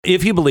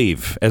If you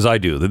believe, as I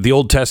do, that the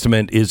Old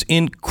Testament is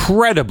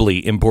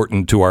incredibly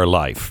important to our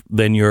life,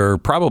 then you're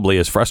probably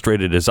as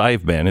frustrated as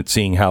I've been at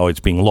seeing how it's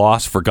being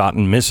lost,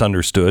 forgotten,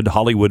 misunderstood.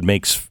 Hollywood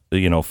makes,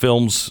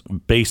 films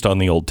based on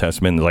the Old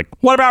Testament. They're like,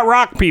 what about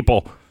rock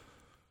people?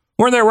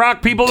 Weren't there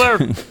rock people there?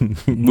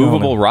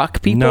 Movable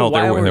rock people?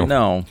 No,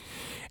 No.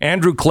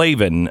 Andrew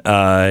Klavan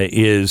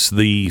is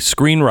the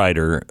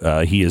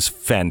screenwriter. He is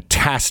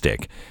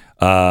fantastic.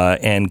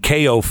 And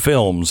KO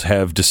Films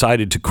have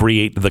decided to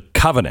create The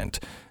Covenant.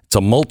 It's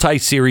a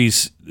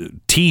multi-season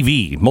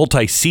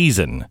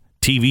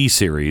TV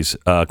series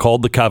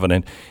called The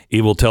Covenant.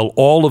 It will tell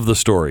all of the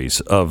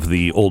stories of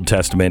the Old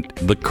Testament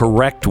the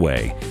correct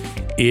way.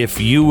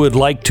 If you would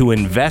like to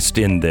invest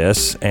in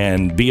this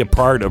and be a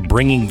part of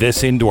bringing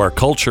this into our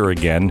culture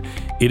again,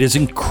 it is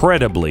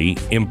incredibly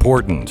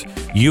important.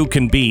 You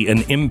can be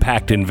an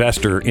impact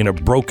investor in a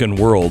broken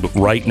world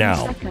right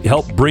now.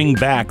 Help bring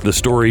back the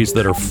stories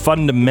that are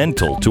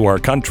fundamental to our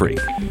country.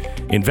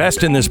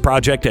 Invest in this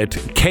project at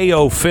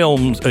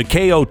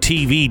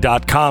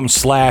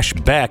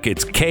KOTV.com/Beck.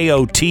 It's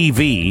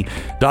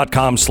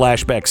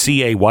KOTV.com/Beck,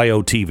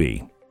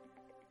 CAYOTV.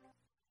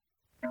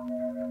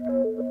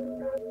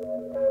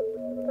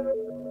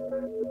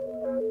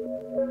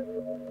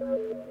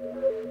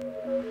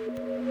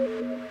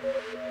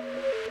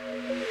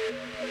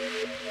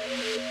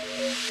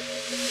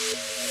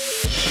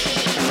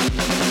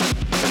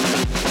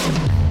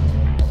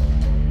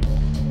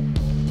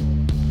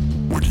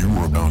 What you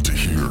are about to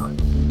hear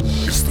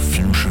is the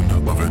fusion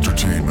of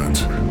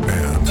entertainment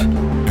and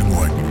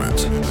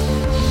enlightenment.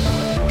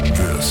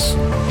 This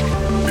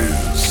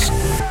is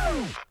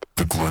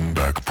the Glenn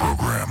Beck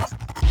Program.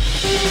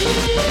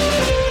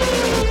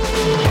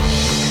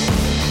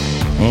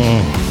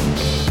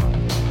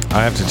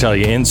 I have to tell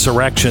you,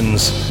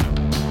 insurrections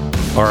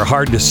are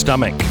hard to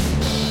stomach.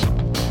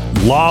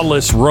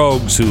 Lawless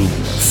rogues who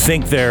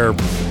think they're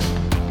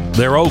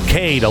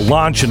okay to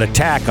launch an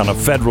attack on a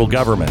federal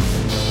government.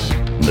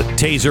 The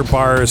taser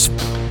bars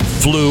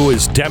flew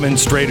as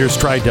demonstrators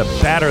tried to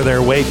batter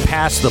their way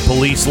past the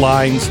police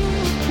lines.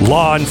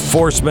 Law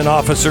enforcement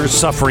officers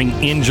suffering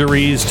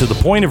injuries to the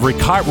point of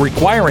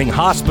requiring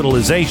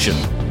hospitalization.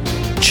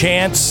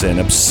 Chants and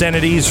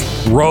obscenities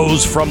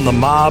rose from the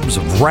mobs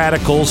of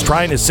radicals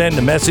trying to send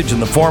a message in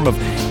the form of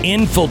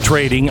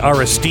infiltrating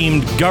our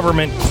esteemed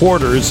government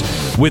quarters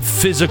with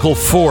physical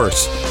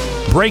force,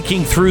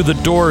 breaking through the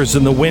doors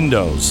and the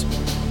windows.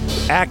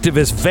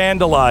 Activists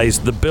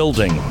vandalized the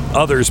building.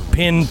 Others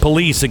pinned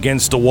police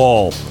against a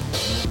wall.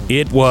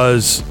 It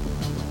was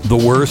the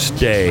worst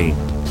day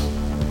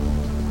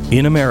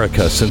in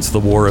America since the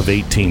War of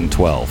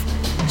 1812.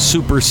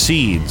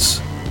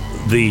 Supersedes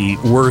the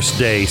worst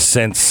day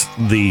since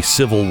the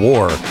Civil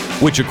War,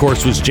 which of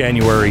course was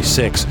January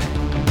 6th.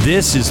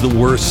 This is the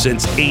worst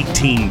since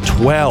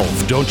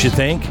 1812, don't you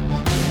think?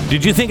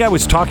 Did you think I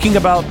was talking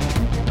about...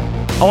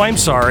 Oh, I'm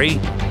sorry.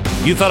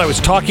 You thought I was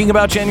talking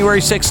about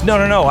January 6th? No.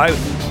 I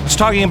was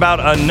talking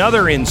about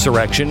another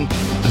insurrection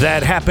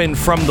that happened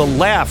from the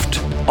left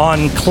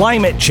on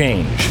climate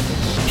change.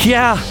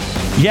 Yeah,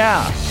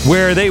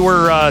 where they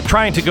were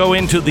trying to go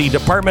into the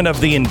Department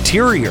of the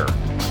Interior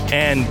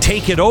and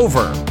take it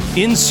over.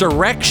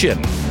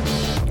 Insurrection.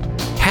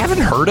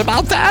 Haven't heard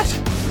about that?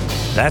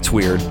 That's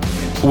weird.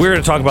 We're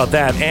going to talk about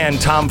that, and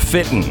Tom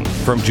Fitton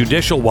from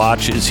Judicial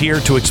Watch is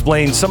here to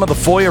explain some of the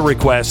FOIA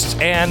requests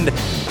and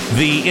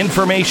the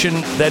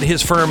information that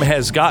his firm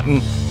has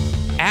gotten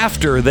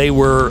after they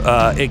were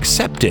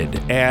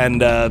accepted,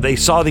 and they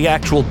saw the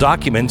actual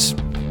documents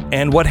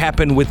and what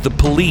happened with the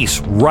police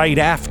right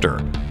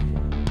after.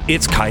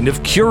 It's kind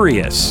of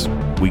curious.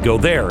 We go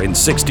there in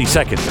 60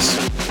 seconds.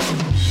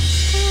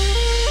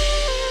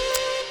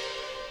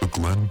 The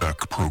Glenn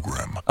Beck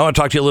Program. I want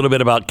to talk to you a little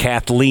bit about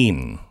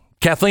Kathleen.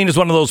 Kathleen is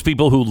one of those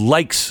people who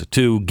likes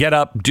to get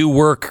up, do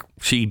work.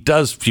 She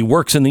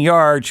works in the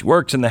yard. She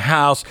works in the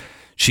house.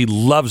 She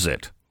loves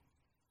it.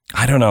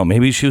 I don't know.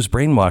 Maybe she was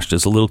brainwashed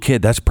as a little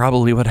kid. That's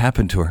probably what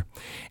happened to her.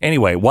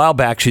 Anyway, a while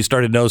back, she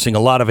started noticing a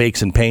lot of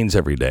aches and pains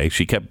every day.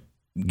 She kept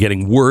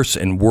getting worse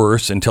and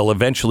worse until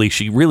eventually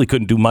she really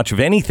couldn't do much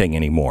of anything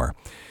anymore.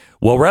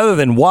 Well, rather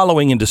than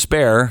wallowing in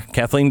despair,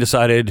 Kathleen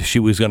decided she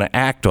was going to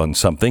act on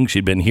something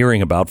she'd been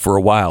hearing about for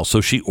a while.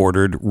 So she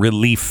ordered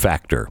Relief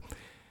Factor.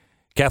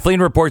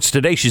 Kathleen reports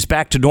today she's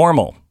back to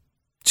normal.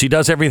 She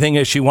does everything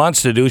as she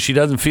wants to do. She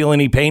doesn't feel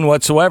any pain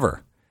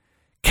whatsoever.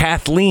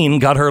 Kathleen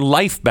got her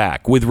life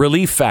back with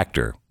Relief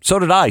Factor. So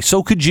did I.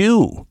 So could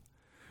you.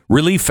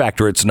 Relief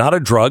Factor, it's not a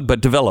drug,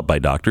 but developed by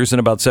doctors, and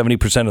about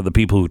 70% of the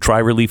people who try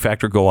Relief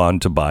Factor go on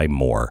to buy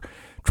more.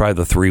 Try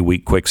the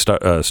 3-week quick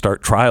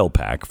start trial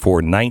pack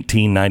for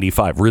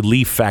 $19.95.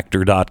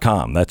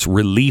 ReliefFactor.com. That's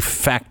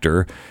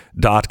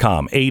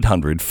ReliefFactor.com.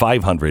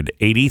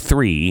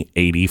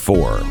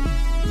 800-500-8384.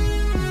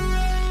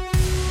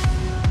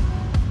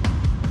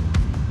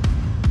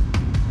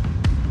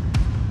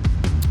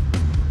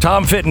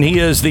 Tom Fitton, he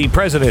is the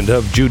president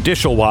of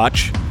Judicial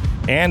Watch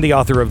and the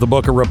author of the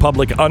book A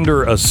Republic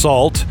Under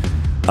Assault.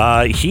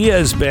 He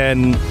has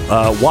been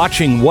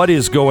watching what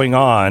is going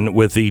on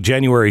with the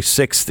January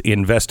 6th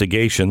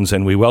investigations,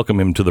 and we welcome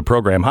him to the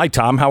program. Hi,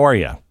 Tom. How are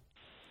you?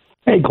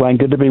 Hey, Glenn.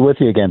 Good to be with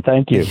you again.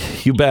 Thank you.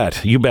 You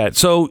bet. You bet.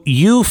 So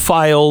you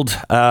filed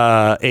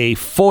a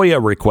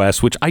FOIA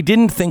request, which I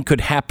didn't think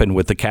could happen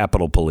with the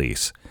Capitol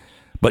Police.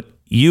 But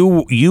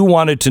you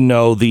wanted to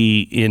know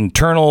the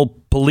internal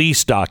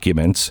police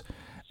documents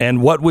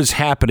and what was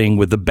happening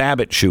with the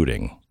Babbitt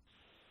shooting.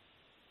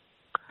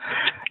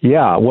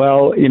 Yeah,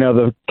 well,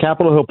 the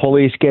Capitol Hill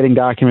Police, getting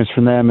documents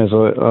from them is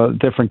a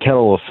different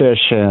kettle of fish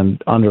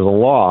and under the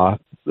law.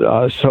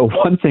 So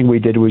one thing we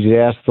did was we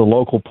asked the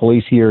local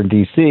police here in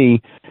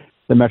D.C.,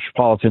 the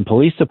Metropolitan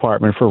Police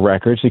Department, for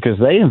records because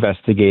they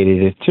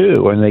investigated it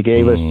too. And they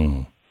gave us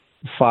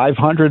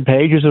 500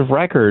 pages of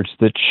records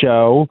that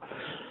show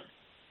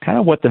kind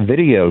of what the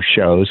video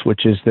shows,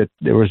 which is that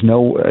there was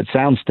it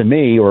sounds to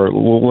me, or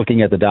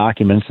looking at the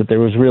documents, that there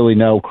was really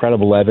no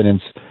credible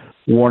evidence.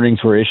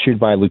 Warnings were issued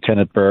by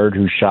Lieutenant Byrd,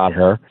 who shot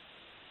her,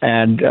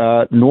 and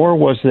nor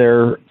was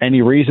there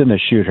any reason to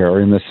shoot her,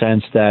 in the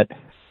sense that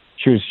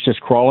she was just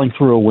crawling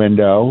through a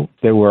window.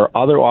 There were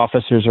other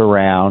officers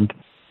around,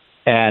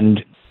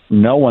 and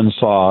no one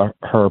saw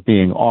her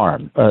being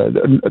armed.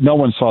 No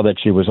one saw that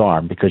she was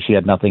armed because she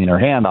had nothing in her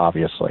hand,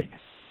 obviously.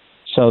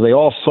 So they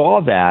all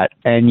saw that,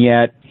 and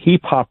yet he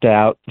popped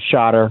out,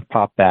 shot her,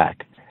 popped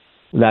back.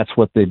 That's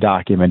what the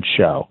documents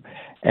show.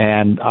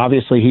 And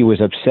obviously he was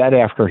upset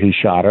after he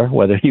shot her.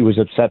 Whether he was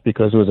upset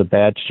because it was a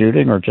bad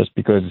shooting or just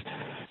because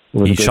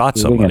it was he shot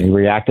somebody and he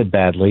reacted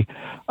badly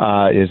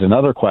is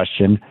another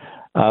question.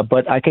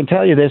 But I can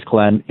tell you this,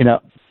 Glenn,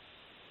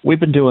 we've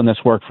been doing this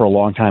work for a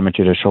long time at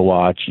Judicial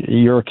Watch.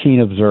 You're a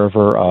keen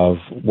observer of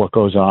what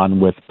goes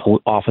on with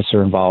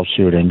officer-involved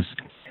shootings.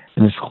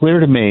 And it's clear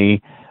to me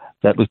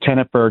that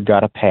Lieutenant Byrd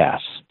got a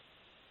pass,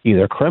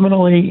 either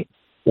criminally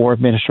or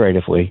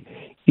administratively.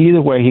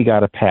 Either way, he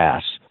got a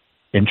pass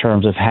in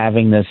terms of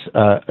having this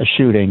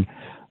shooting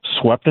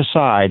swept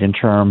aside in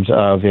terms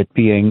of it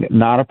being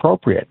not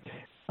appropriate.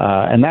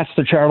 And that's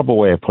the charitable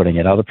way of putting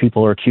it. Other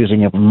people are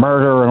accusing him of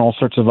murder and all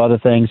sorts of other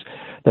things.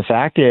 The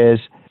fact is,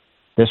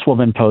 this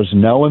woman posed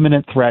no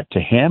imminent threat to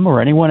him or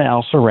anyone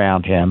else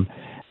around him,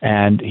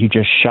 and he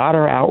just shot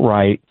her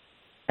outright,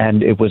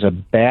 and it was a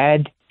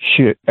bad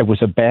shoot. It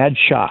was a bad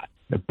shot,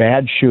 a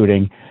bad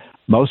shooting.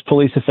 Most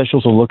police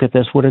officials who look at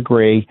this would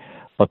agree.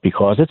 But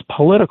because it's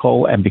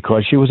political and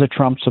because she was a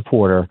Trump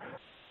supporter,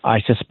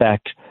 I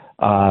suspect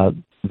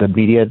the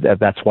media,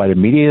 that's why the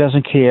media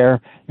doesn't care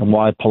and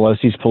why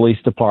Pelosi's police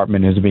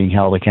department is being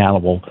held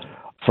accountable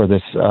for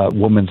this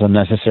woman's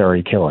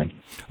unnecessary killing.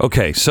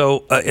 Okay,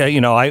 so,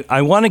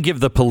 I want to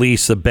give the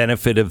police the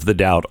benefit of the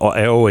doubt.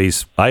 I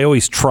always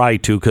try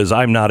to, because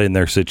I'm not in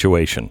their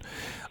situation.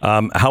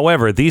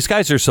 However, these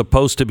guys are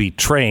supposed to be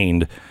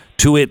trained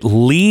to at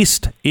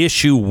least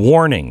issue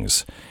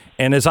warnings.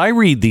 And as I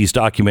read these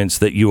documents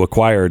that you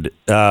acquired,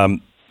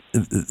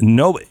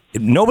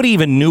 nobody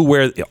even knew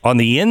where, on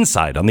the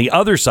inside, on the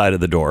other side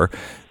of the door,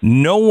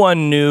 no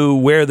one knew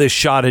where this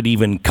shot had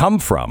even come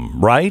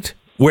from, right?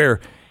 Where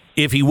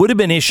if he would have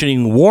been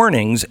issuing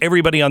warnings,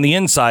 everybody on the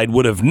inside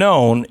would have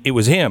known it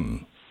was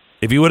him.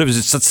 If he would have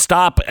said,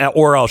 stop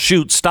or I'll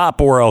shoot, stop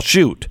or I'll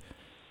shoot.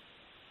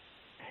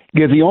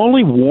 Yeah, the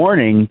only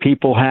warning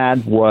people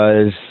had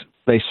was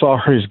they saw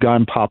his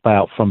gun pop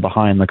out from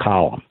behind the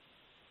column.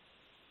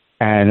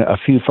 And a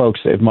few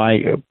folks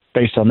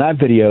based on that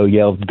video,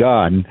 yelled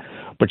gun,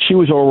 but she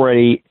was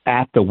already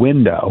at the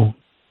window.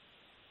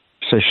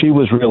 So she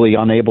was really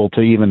unable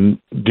to even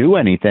do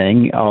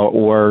anything,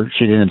 or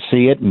she didn't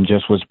see it and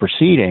just was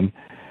proceeding.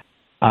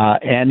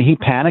 And he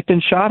panicked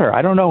and shot her.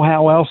 I don't know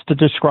how else to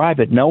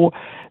describe it. No,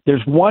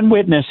 there's one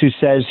witness who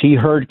says he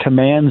heard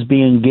commands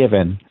being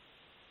given,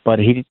 but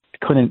he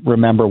couldn't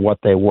remember what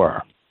they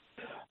were.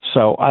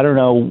 So I don't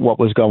know what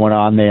was going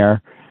on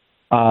there.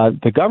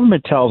 The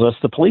government tells us,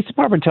 the police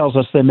department tells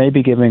us they may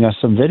be giving us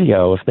some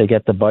video if they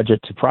get the budget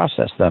to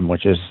process them,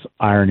 which is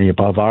irony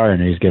above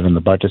ironies given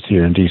the budgets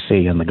here in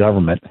D.C. and the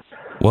government.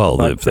 Well,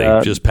 but, if they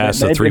just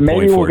passed the $3.4 trillion.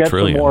 Maybe we'll get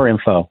some more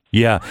info.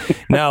 Yeah.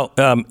 Now,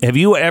 have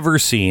you ever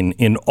seen,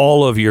 in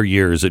all of your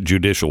years at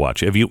Judicial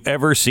Watch, have you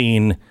ever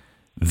seen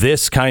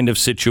this kind of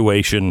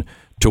situation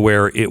to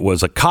where it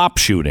was a cop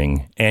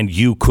shooting and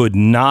you could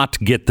not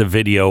get the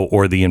video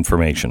or the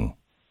information?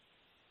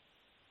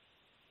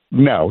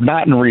 No,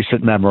 not in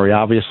recent memory.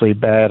 Obviously,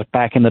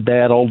 back in the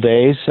bad old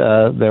days,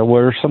 there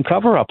were some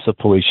cover-ups of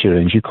police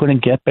shootings. You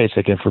couldn't get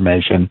basic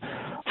information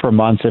for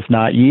months, if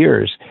not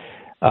years.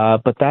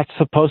 But that's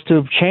supposed to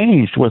have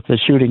changed with the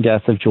shooting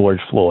death of George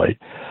Floyd.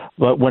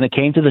 But when it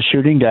came to the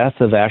shooting death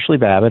of Ashley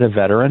Babbitt, a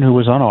veteran who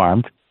was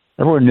unarmed,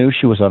 everyone knew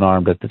she was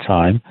unarmed at the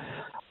time.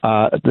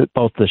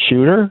 Both the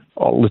shooter,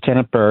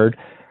 Lieutenant Byrd,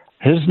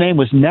 his name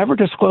was never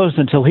disclosed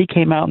until he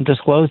came out and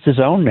disclosed his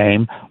own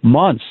name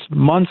months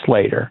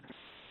later.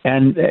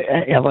 And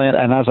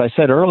as I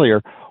said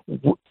earlier,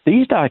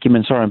 these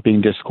documents aren't being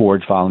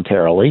disgorged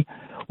voluntarily.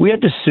 We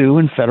had to sue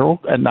in federal,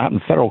 and not in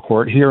federal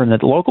court, here in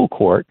the local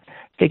court,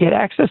 to get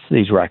access to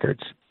these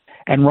records.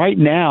 And right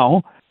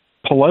now,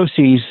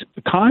 Pelosi's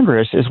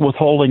Congress is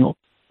withholding,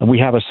 and we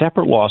have a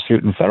separate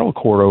lawsuit in federal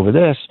court over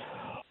this,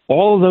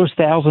 all of those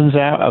thousands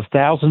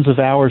of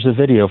hours of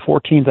video,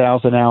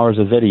 14,000 hours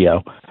of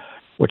video,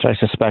 which I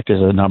suspect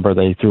is a number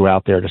they threw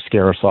out there to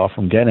scare us off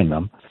from getting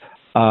them,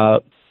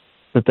 that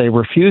they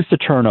refuse to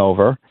turn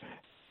over.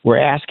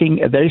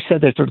 They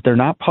said that they're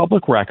not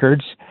public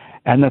records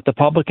and that the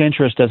public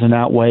interest doesn't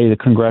outweigh the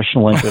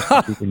congressional interest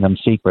in keeping them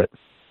secret.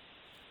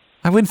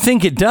 I would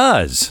think it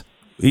does.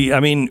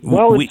 I mean,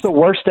 it's the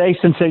worst day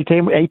since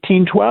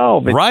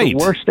 1812. It's right.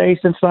 The worst day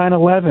since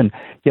 9/11.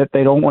 Yet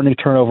they don't want to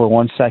turn over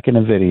 1 second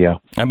of video.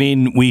 I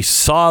mean, we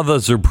saw the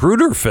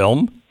Zapruder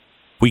film.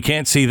 We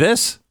can't see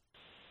this.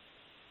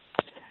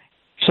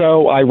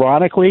 So,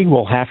 ironically,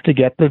 we'll have to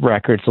get the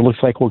records. It looks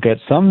like we'll get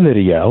some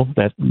video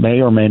that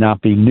may or may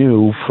not be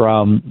new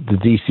from the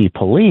D.C.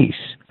 police.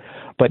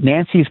 But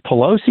Nancy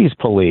Pelosi's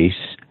police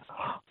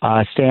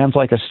stands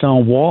like a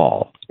stone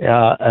wall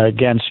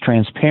against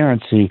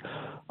transparency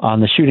on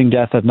the shooting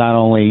death of not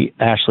only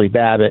Ashley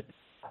Babbitt,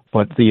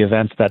 but the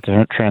events that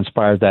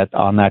transpired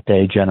on that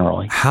day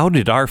generally. How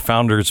did our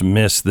founders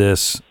miss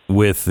this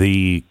with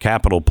the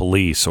Capitol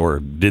Police,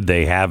 or did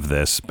they have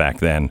this back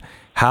then?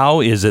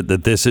 How is it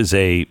that this is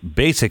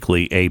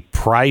basically a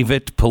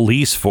private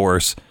police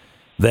force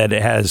that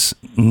has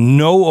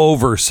no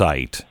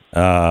oversight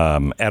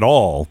at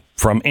all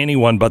from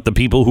anyone but the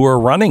people who are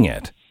running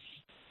it?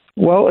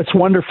 Well, it's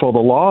wonderful. The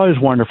law is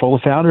wonderful.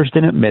 The founders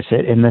didn't miss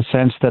it in the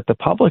sense that the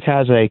public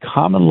has a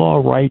common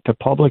law right to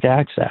public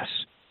access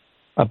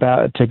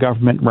to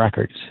government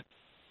records.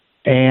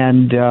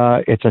 And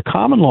it's a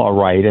common law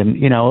right. And,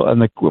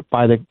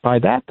 by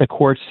that, the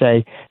courts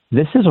say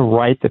this is a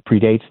right that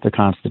predates the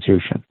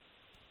Constitution.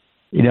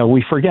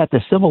 We forget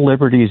the civil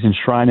liberties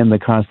enshrined in the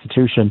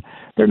Constitution.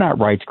 They're not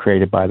rights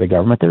created by the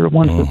government. They're the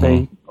ones that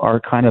they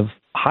are kind of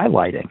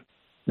highlighting.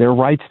 They're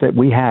rights that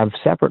we have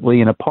separately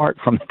and apart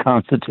from the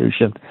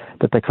Constitution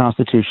that the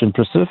Constitution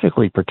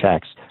specifically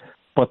protects.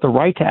 But the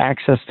right to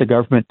access to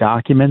government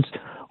documents,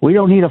 we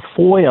don't need a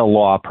FOIA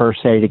law per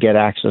se to get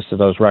access to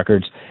those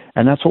records.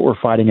 And that's what we're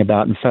fighting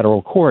about in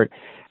federal court.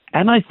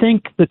 And I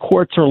think the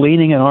courts are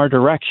leaning in our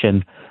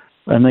direction.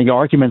 And the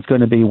argument's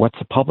going to be what's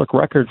a public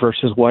record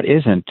versus what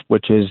isn't,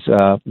 which is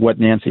what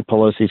Nancy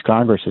Pelosi's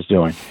Congress is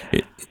doing.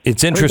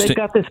 It's interesting. They've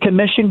got this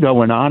commission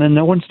going on, and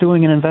no one's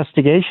doing an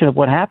investigation of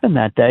what happened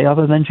that day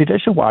other than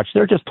Judicial Watch.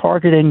 They're just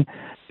targeting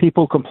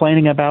people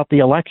complaining about the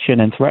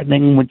election and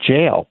threatening with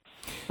jail.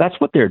 That's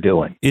what they're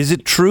doing. Is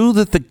it true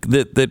that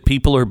that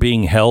people are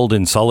being held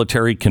in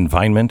solitary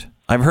confinement?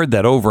 I've heard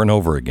that over and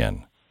over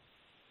again.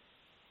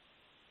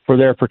 For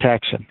their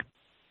protection.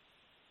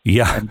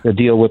 Yeah. And to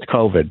deal with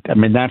COVID. I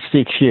mean, that's the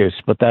excuse,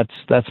 but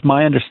that's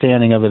my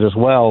understanding of it as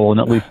well. And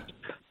at least,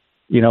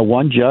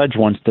 one judge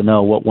wants to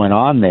know what went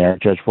on there,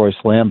 Judge Royce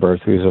Lamberth,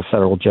 who's a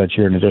federal judge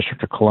here in the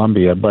District of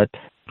Columbia. But,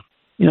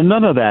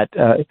 none of that.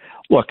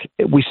 Look,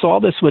 we saw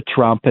this with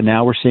Trump, and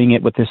now we're seeing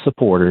it with his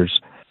supporters.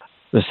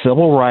 The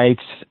civil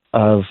rights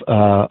of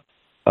the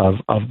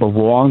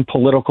wrong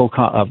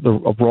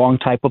the wrong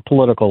type of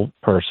political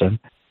person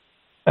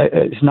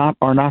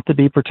are not to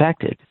be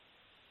protected.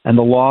 And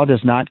the law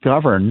does not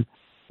govern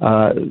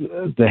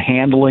the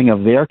handling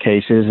of their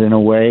cases in a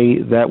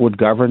way that would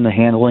govern the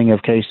handling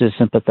of cases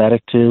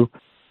sympathetic to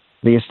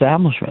the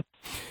establishment.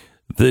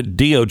 The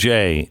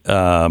DOJ,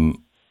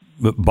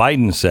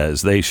 Biden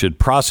says they should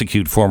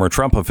prosecute former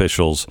Trump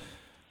officials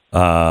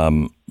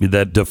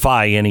that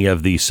defy any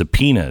of the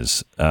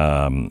subpoenas.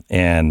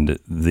 And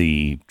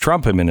the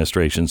Trump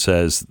administration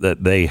says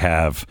that they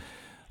have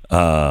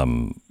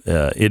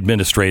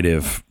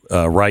administrative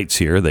rights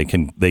here. They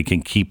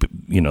can keep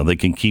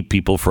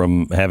people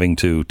from having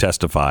to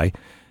testify.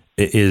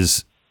 Who's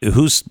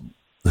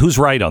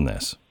right on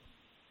this?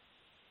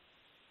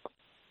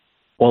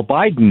 Well,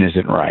 Biden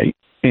isn't right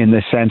in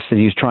the sense that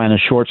he's trying to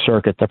short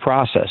circuit the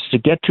process. To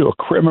get to a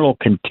criminal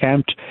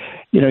contempt,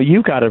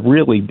 you've got to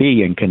really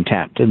be in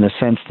contempt in the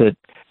sense that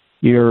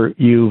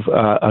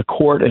a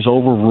court has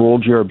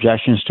overruled your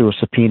objections to a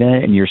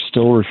subpoena and you're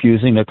still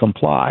refusing to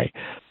comply.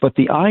 But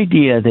the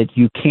idea that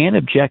you can't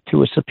object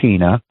to a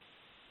subpoena,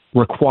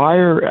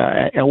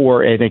 require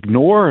or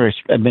ignore an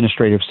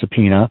administrative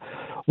subpoena,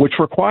 which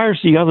requires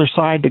the other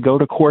side to go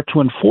to court to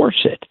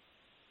enforce it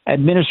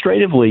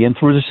administratively and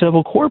through the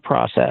civil court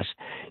process.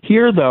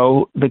 Here,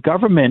 though, the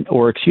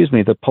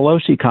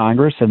Pelosi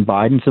Congress and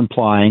Biden's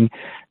implying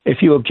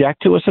if you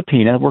object to a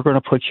subpoena, we're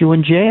going to put you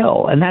in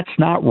jail. And that's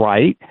not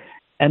right.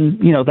 And,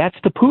 that's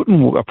the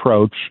Putin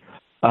approach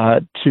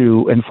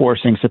to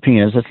enforcing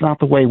subpoenas. It's not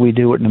the way we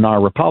do it in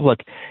our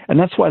republic. And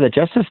that's why the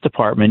Justice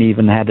Department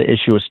even had to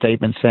issue a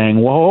statement saying,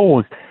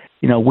 whoa,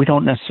 we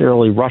don't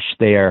necessarily rush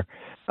there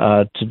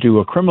to do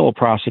a criminal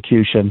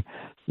prosecution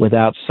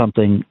without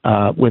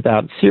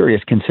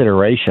serious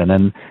consideration.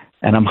 And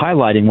I'm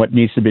highlighting what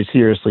needs to be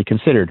seriously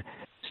considered.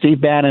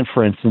 Steve Bannon,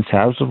 for instance,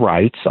 has the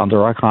rights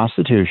under our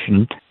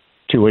Constitution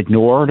to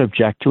ignore and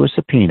object to a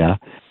subpoena.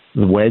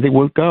 The way they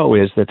would go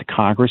is that the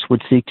Congress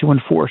would seek to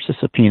enforce the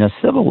subpoena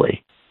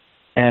civilly.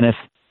 And if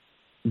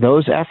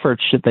those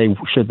efforts, should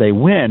they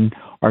win,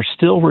 are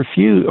still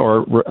refused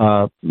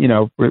or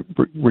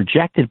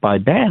rejected by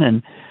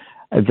Bannon,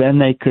 then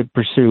they could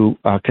pursue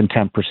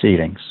contempt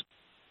proceedings.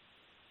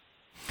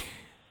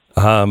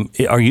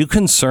 Are you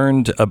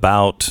concerned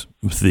about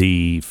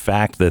the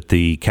fact that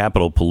the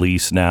Capitol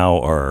Police now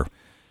are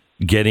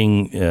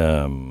getting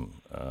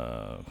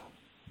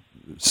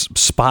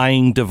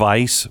spying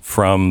device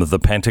from the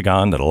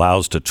Pentagon that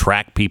allows to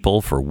track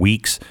people for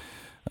weeks,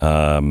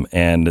 and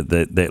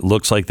that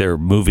looks like they're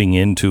moving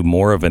into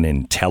more of an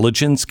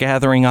intelligence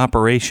gathering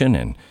operation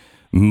and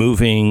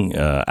moving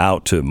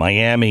out to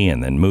Miami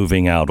and then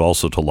moving out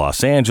also to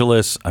Los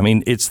Angeles? I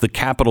mean, it's the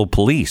Capitol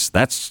Police.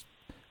 That's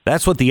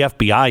what the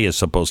FBI is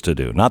supposed to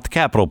do, not the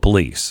Capitol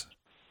Police.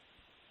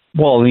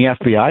 Well, the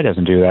FBI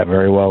doesn't do that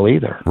very well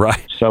either.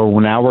 Right. So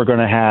now we're going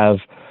to have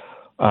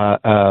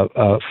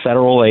a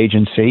federal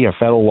agency, a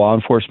federal law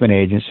enforcement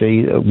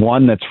agency,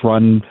 one that's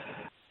run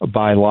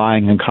by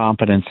lying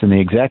incompetence in the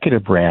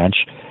executive branch,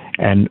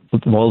 and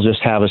we'll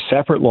just have a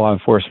separate law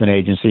enforcement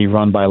agency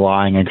run by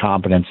lying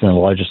incompetence in the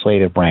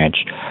legislative branch.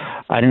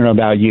 I don't know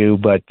about you,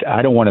 but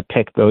I don't want to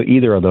pick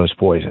either of those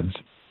poisons.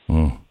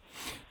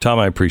 Tom,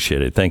 I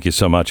appreciate it. Thank you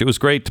so much. It was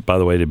great, by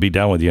the way, to be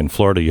down with you in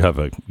Florida. You have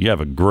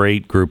a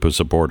great group of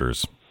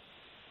supporters.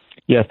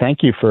 Yeah,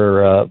 thank you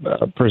for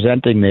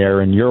presenting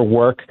there and your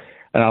work.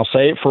 And I'll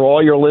say it for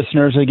all your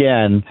listeners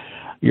again,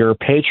 you're a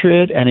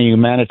patriot and a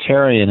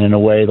humanitarian in a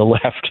way the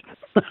left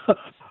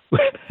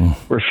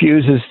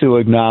refuses to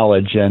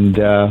acknowledge. And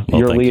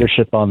your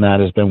leadership on that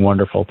has been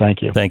wonderful.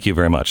 Thank you. Thank you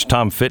very much.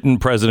 Tom Fitton,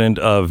 president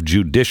of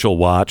Judicial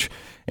Watch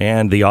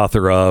and the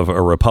author of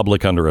A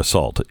Republic Under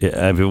Assault.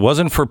 If it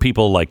wasn't for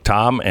people like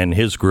Tom and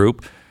his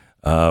group,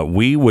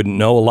 we wouldn't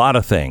know a lot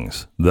of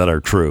things that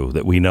are true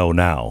that we know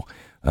now.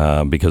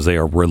 Because they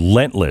are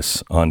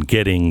relentless on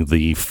getting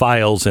the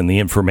files and the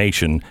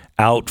information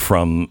out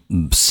from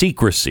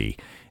secrecy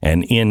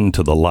and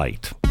into the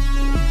light.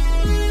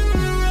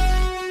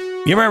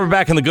 You remember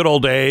back in the good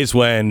old days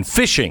when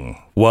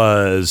fishing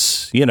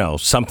was,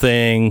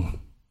 something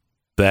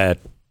that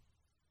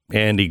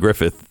Andy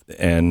Griffith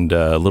and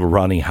little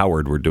Ronnie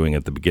Howard were doing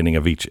at the beginning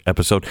of each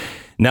episode.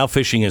 Now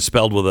fishing is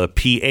spelled with a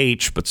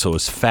PH, but so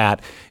is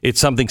fat. It's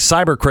something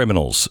cyber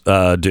criminals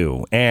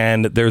do.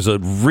 And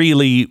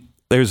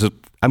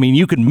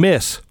you could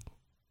miss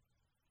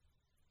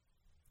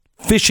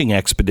fishing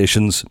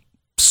expeditions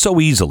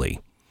so easily.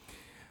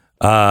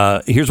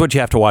 Here's what you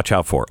have to watch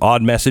out for.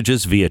 Odd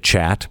messages via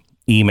chat,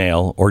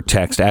 email, or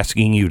text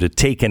asking you to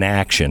take an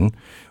action.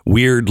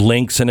 Weird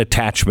links and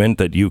attachment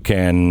that you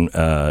can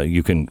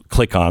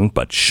click on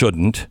but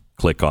shouldn't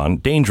click on.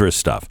 Dangerous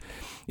stuff.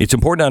 It's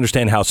important to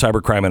understand how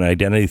cybercrime and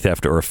identity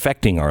theft are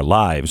affecting our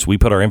lives. We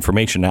put our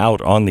information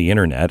out on the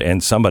internet,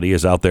 and somebody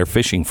is out there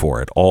fishing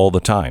for it all the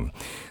time.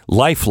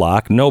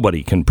 LifeLock,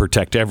 nobody can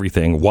protect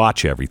everything,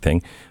 watch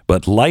everything,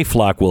 but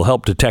LifeLock will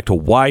help detect a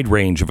wide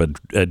range of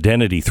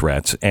identity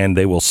threats, and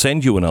they will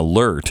send you an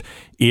alert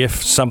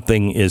if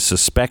something is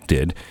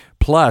suspected.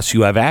 Plus,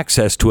 you have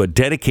access to a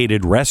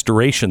dedicated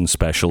restoration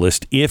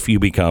specialist if you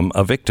become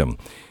a victim.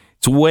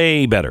 It's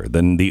way better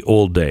than the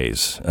old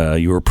days.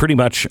 You were pretty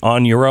much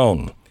on your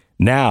own.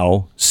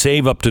 Now,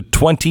 save up to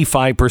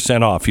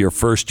 25% off your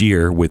first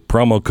year with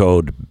promo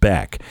code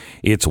BECK.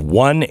 It's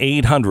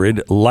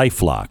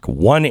 1-800-LIFELOCK,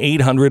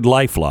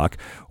 1-800-LIFELOCK,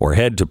 or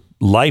head to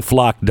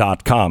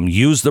lifelock.com.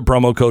 Use the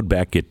promo code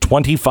BECK. Get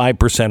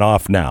 25%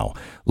 off now.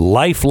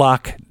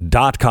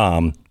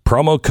 Lifelock.com,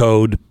 promo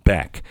code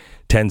BECK.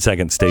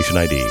 10-second station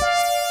ID.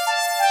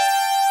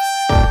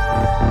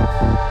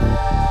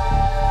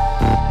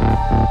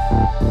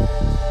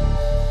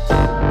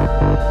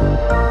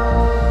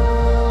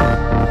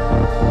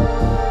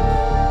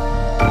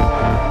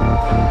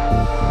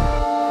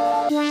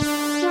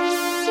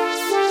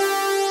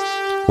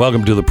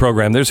 Welcome to the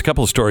program. There's a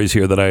couple of stories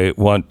here that I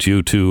want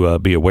you to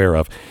be aware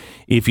of.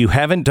 If you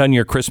haven't done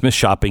your Christmas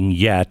shopping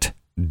yet,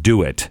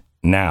 do it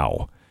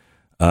now.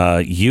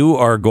 You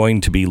are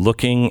going to be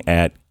looking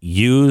at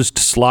used,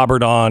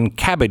 slobbered on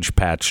Cabbage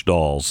Patch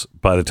dolls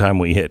by the time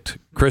we hit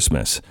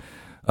Christmas.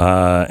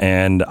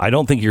 And I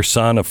don't think your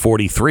son of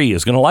 43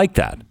 is going to like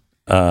that.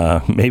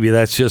 Maybe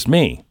that's just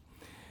me.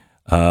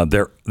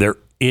 There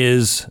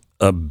is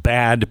a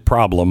bad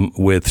problem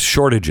with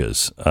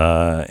shortages,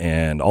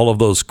 and all of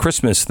those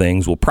Christmas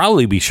things will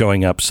probably be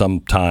showing up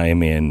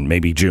sometime in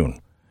maybe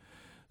June.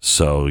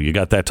 So you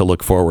got that to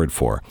look forward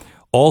for.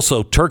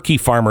 Also, turkey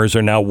farmers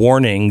are now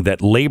warning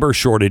that labor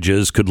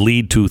shortages could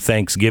lead to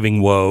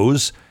Thanksgiving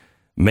woes.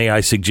 May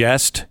I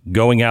suggest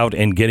going out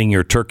and getting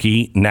your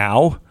turkey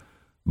now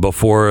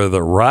before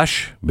the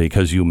rush,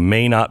 because you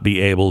may not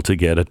be able to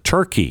get a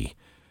turkey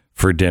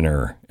for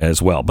dinner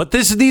as well. But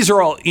these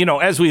are all,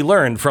 as we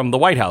learned from the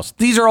White House,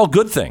 these are all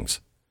good things.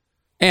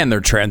 And they're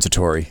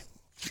transitory.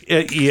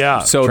 Yeah.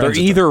 So they're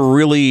either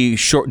really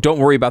short, don't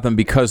worry about them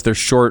because they're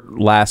short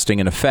lasting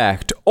in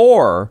effect,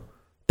 or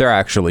they're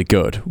actually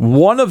good.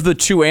 One of the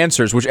two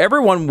answers, which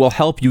everyone will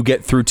help you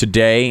get through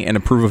today and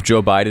approve of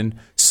Joe Biden,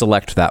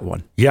 select that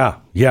one. Yeah.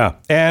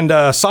 And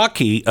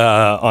Psaki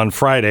on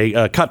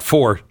Friday, cut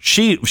 4.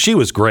 She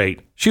was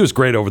great. She was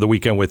great over the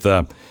weekend with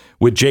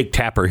Jake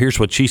Tapper. Here's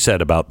what she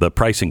said about the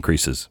price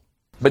increases.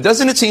 But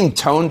doesn't it seem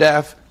tone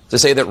deaf to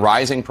say that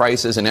rising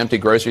prices and empty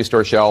grocery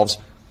store shelves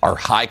are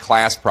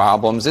high-class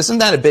problems? Isn't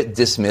that a bit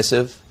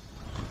dismissive?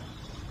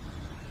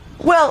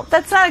 Well,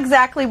 that's not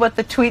exactly what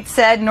the tweet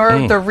said,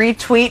 nor the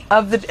retweet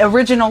of the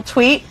original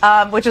tweet,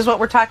 which is what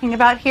we're talking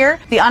about here.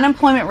 The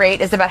unemployment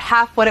rate is about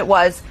half what it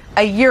was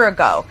a year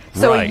ago.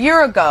 So Right. A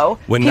year ago,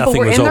 When people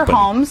nothing were was in their open.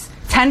 homes.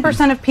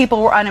 10% of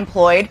people were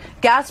unemployed.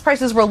 Gas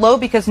prices were low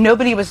because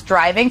nobody was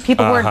driving.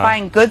 People weren't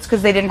buying goods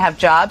because they didn't have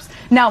jobs.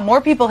 Now more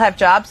people have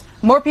jobs.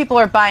 More people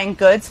are buying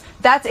goods.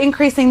 That's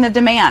increasing the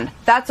demand.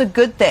 That's a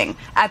good thing.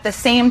 At the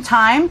same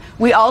time,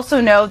 we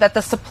also know that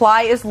the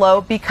supply is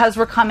low because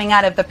we're coming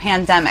out of the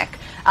pandemic.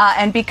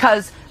 And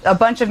because a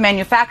bunch of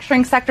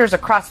manufacturing sectors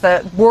across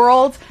the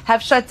world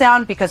have shut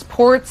down, because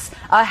ports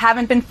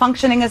haven't been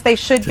functioning as they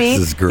should be.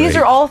 This is great. These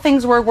are all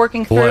things we're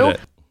working through.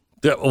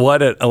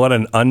 What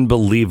an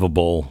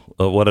unbelievable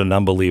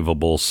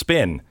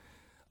spin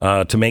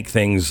to make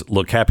things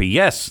look happy.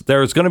 Yes,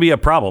 there's going to be a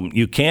problem.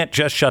 You can't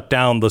just shut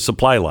down the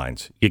supply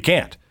lines. You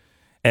can't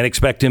and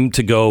expect him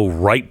to go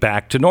right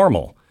back to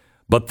normal.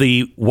 But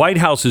the White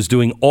House is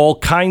doing all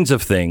kinds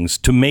of things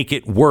to make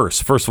it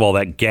worse. First of all,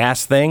 that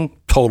gas thing,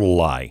 total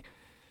lie.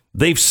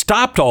 They've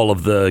stopped all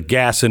of the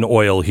gas and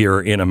oil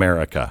here in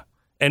America.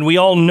 And we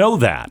all know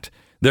that.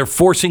 They're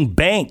forcing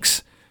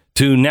banks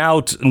to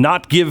now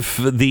not give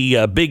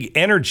the big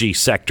energy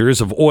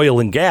sectors of oil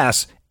and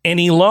gas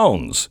any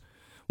loans.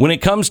 When it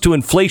comes to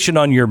inflation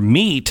on your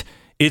meat,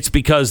 it's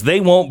because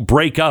they won't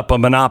break up a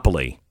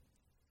monopoly.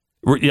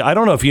 I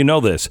don't know if you know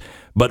this,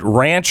 but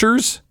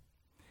ranchers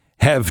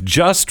have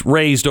just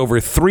raised over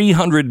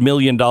 $300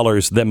 million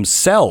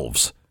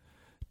themselves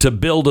to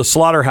build a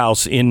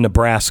slaughterhouse in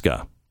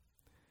Nebraska.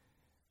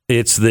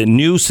 It's the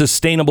new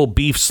sustainable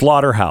beef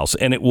slaughterhouse,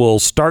 and it will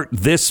start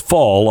this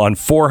fall on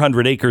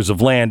 400 acres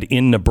of land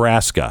in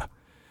Nebraska.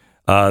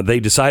 They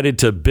decided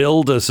to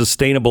build a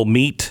sustainable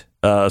meat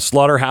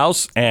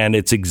slaughterhouse, and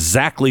it's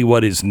exactly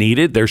what is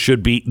needed.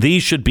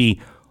 These should be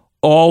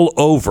all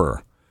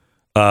over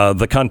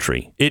the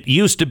country. It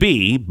used to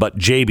be, but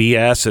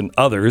JBS and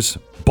others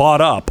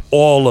bought up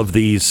all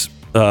these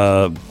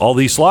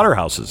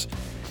slaughterhouses,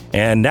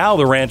 and now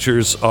the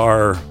ranchers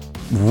are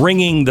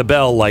ringing the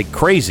bell like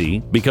crazy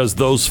because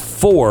those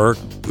 4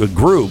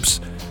 groups,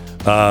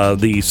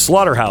 the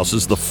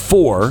slaughterhouses, the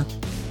 4,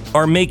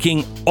 are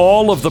making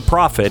all of the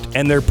profit,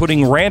 and they're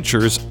putting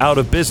ranchers out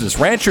of business.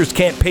 Ranchers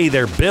can't pay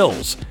their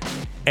bills.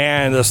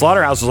 And the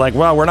slaughterhouse is like,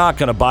 well, we're not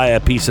going to buy a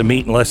piece of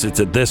meat unless it's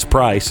at this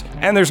price.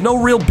 And there's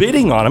no real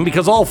bidding on them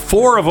because all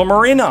 4 of them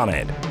are in on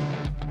it.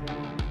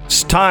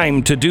 It's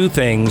time to do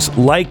things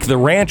like the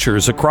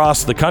ranchers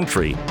across the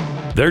country.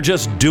 They're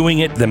just doing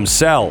it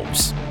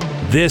themselves.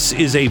 This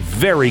is a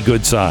very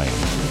good sign.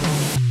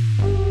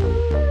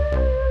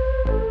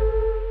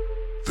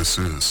 This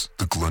is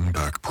the Glenn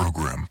Beck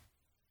Program.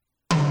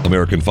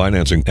 American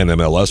Financing,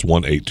 NMLS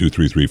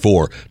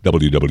 182334,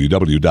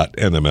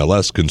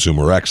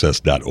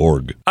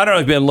 www.nmlsconsumeraccess.org. I don't know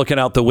if you've been looking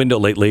out the window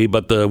lately,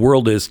 but the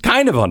world is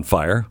kind of on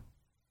fire.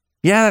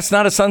 Yeah, that's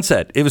not a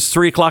sunset. It was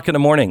 3 o'clock in the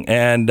morning,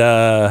 and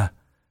the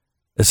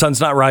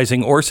sun's not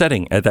rising or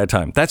setting at that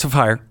time. That's a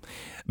fire.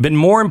 Been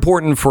more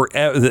important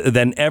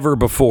than ever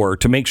before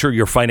to make sure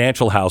your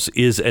financial house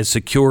is as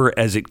secure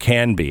as it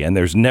can be. And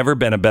there's never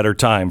been a better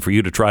time for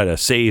you to try to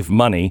save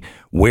money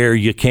where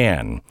you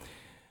can.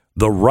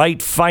 The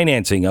right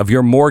financing of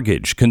your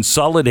mortgage,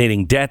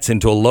 consolidating debts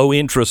into a low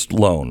interest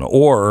loan,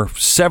 or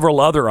several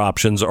other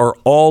options are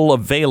all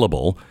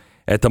available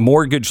at the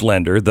mortgage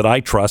lender that I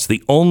trust,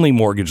 the only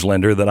mortgage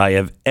lender that I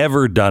have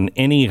ever done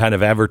any kind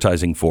of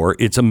advertising for.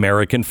 It's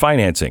American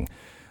Financing.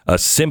 A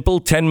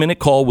simple 10-minute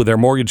call with their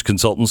mortgage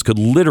consultants could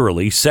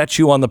literally set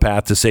you on the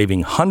path to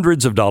saving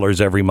hundreds of dollars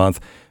every month,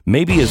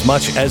 maybe as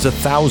much as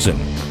 $1,000.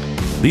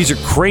 These are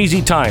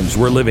crazy times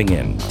we're living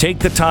in. Take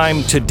the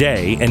time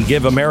today and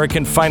give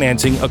American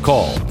Financing a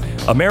call.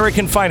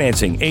 American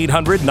Financing,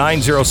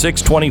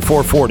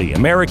 800-906-2440.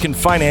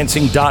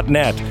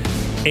 AmericanFinancing.net,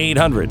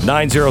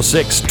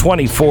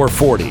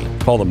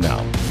 800-906-2440. Call them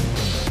now.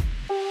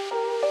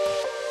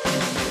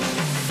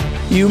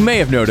 You may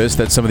have noticed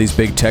that some of these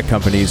big tech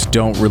companies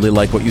don't really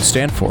like what you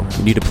stand for.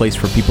 You need a place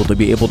for people to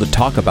be able to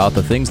talk about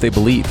the things they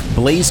believe.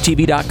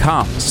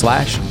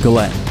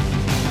 BlazeTV.com/Glenn.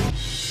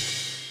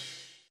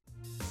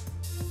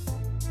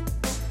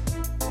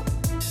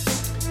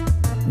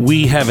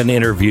 We have an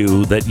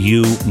interview that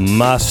you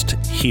must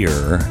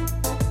hear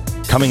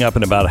coming up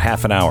in about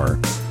half an hour.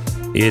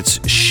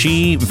 It's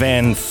She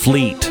Van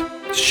Fleet.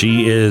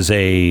 She is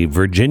a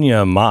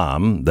Virginia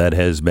mom that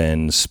has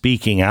been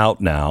speaking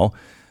out now.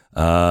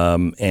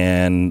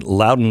 And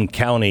Loudoun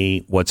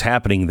County, what's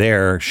happening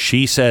there,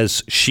 she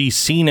says she's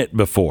seen it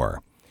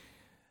before.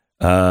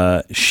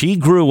 She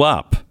grew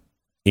up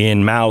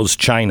in Mao's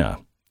China.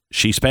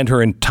 She spent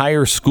her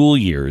entire school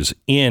years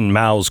in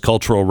Mao's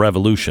Cultural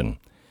Revolution.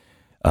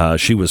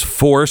 She was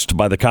forced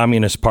by the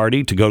Communist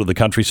Party to go to the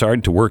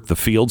countryside to work the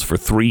fields for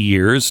 3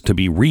 years to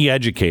be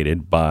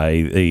re-educated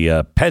by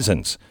the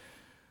peasants,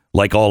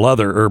 like all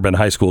other urban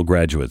high school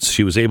graduates.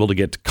 She was able to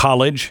get to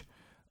college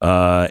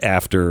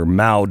after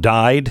Mao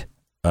died,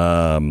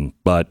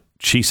 but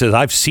she says,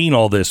 I've seen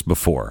all this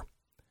before.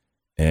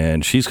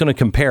 And she's going to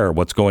compare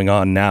what's going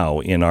on now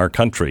in our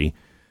country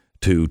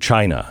to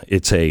China.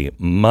 It's a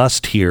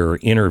must-hear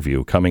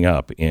interview coming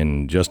up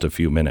in just a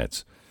few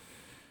minutes.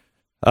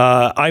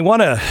 I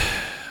want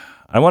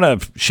to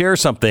share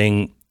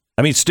something.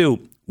 I mean,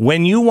 Stu,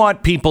 when you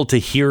want people to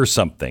hear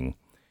something,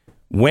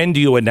 when do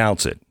you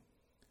announce it?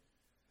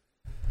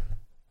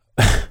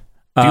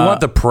 Do you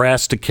want the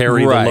press to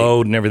carry the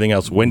load and everything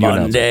else? When do you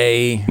announce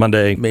it?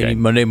 Monday. Maybe okay.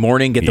 Monday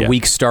morning, get the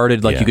week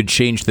started. Like you could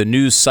change the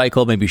news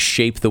cycle, maybe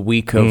shape the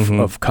week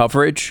of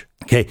coverage.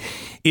 Okay.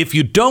 If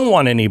you don't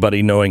want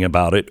anybody knowing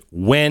about it,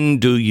 when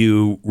do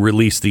you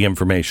release the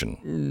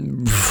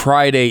information?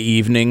 Friday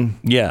evening.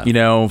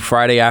 Yeah.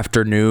 Friday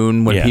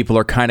afternoon when people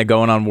are kind of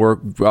going on work,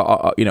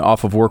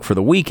 off of work for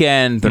the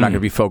weekend. They're not going to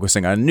be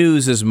focusing on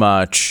news as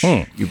much.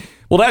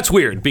 Well, that's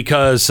weird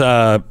because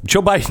Joe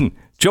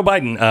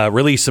Biden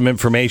released some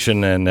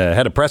information and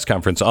had a press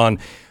conference on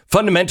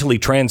fundamentally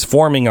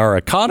transforming our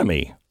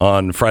economy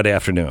on Friday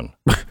afternoon,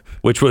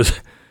 which is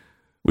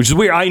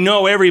weird. I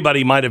know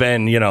everybody might have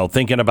been,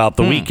 thinking about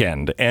the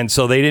weekend, and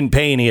so they didn't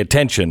pay any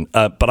attention.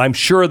 But I'm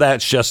sure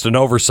that's just an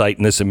oversight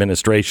in this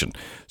administration.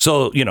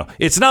 So,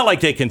 it's not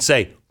like they can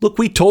say, look,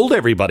 we told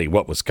everybody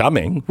what was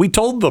coming. We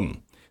told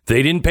them.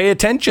 They didn't pay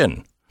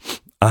attention.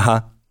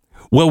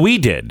 Well, we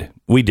did.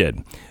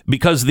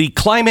 Because the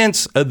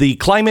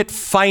climate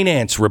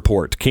finance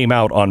report came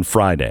out on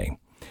Friday.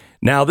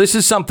 Now, this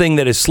is something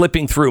that is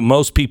slipping through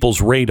most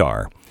people's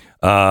radar.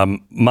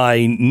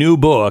 My new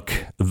book,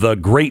 The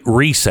Great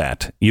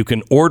Reset, you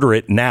can order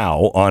it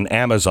now on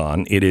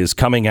Amazon. It is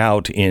coming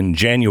out in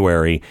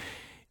January.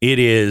 It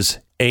is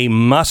a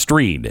must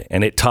read,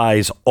 and it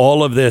ties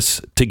all of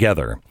this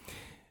together.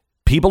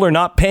 People are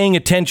not paying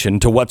attention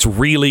to what's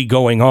really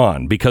going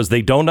on because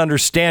they don't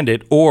understand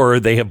it, or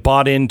they have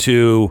bought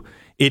into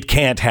it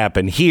can't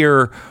happen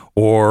here,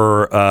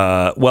 or,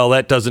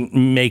 that doesn't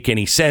make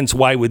any sense.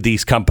 Why would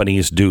these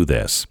companies do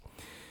this?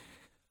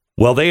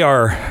 Well, they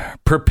are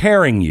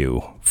preparing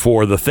you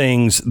for the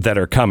things that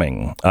are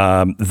coming.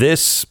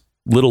 This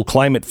little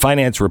climate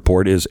finance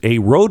report is a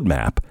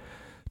roadmap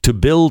to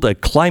build a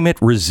climate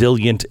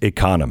resilient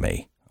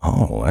economy.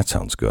 Oh, that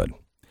sounds good.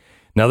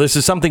 Now, this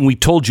is something we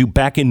told you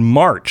back in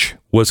March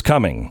was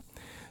coming.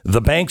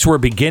 The banks were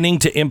beginning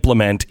to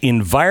implement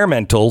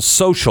environmental,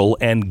 social,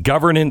 and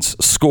governance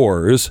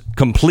scores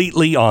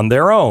completely on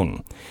their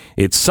own.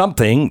 It's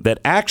something that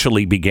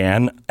actually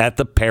began at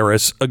the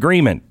Paris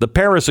Agreement, the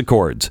Paris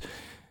Accords.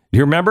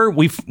 You remember?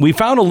 We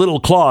found a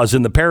little clause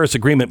in the Paris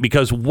Agreement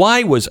because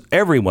why was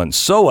everyone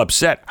so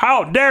upset?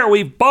 How dare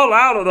we pull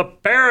out of the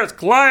Paris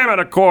Climate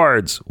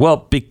Accords?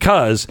 Well,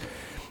 because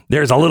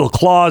there's a little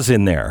clause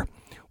in there.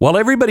 While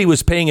everybody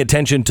was paying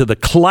attention to the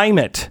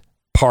climate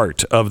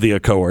part of the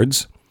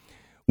Accords,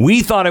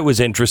 we thought it was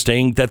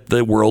interesting that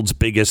the world's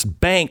biggest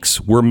banks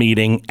were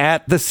meeting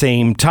at the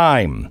same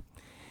time.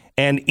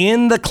 And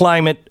in the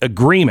climate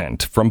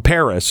agreement from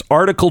Paris,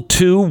 Article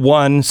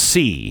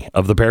 2.1c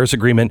of the Paris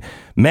Agreement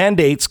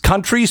mandates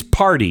countries'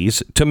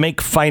 parties to make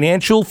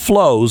financial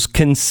flows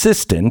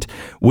consistent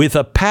with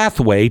a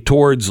pathway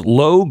towards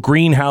low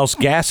greenhouse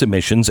gas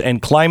emissions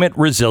and climate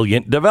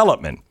resilient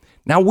development.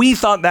 Now, we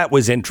thought that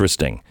was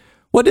interesting.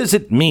 What does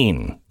it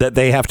mean that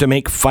they have to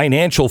make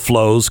financial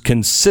flows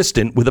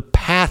consistent with a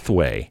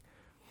pathway?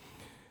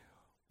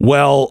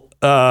 Well,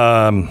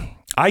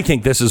 I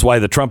think this is why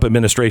the Trump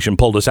administration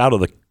pulled us out of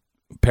the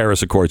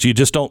Paris Accords. You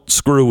just don't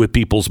screw with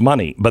people's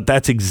money. But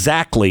that's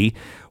exactly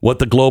what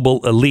the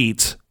global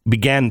elites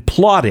began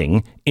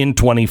plotting in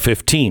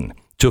 2015,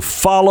 to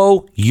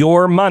follow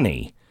your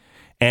money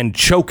and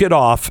choke it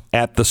off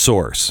at the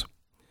source.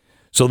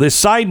 So this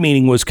side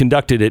meeting was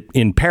conducted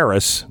in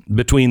Paris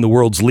between the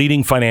world's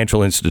leading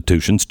financial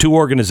institutions. Two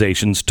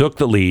organizations took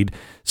the lead,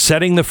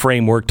 setting the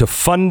framework to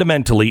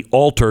fundamentally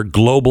alter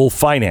global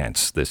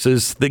finance. This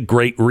is the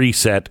Great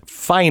Reset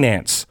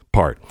finance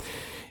part.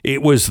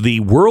 It was the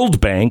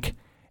World Bank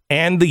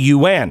and the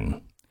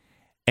UN.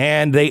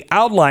 And they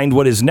outlined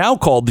what is now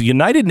called the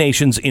United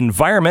Nations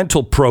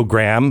Environmental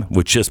Program,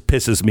 which just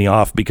pisses me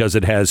off because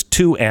it has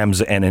two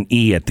M's and an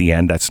E at the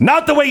end. That's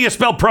not the way you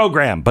spell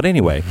program. But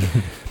anyway,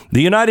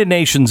 the United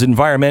Nations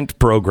Environment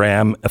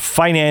Program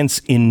Finance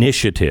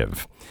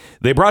Initiative.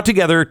 They brought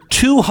together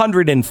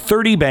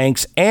 230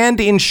 banks and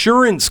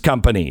insurance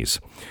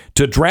companies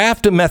to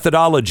draft a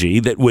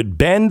methodology that would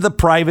bend the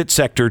private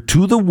sector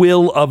to the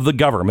will of the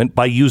government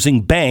by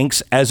using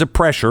banks as a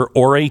pressure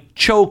or a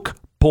choke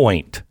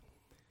point.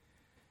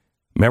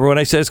 Remember when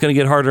I said it's going to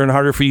get harder and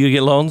harder for you to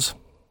get loans?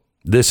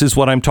 This is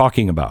what I'm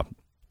talking about.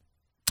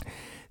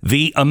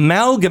 The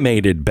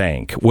Amalgamated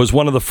Bank was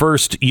one of the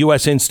first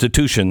U.S.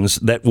 institutions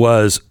that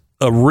was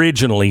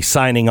originally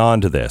signing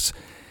on to this.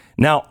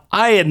 Now,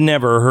 I had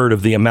never heard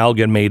of the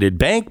Amalgamated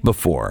Bank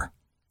before,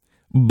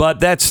 but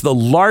that's the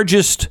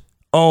largest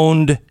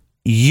owned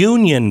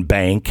union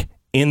bank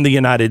in the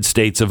United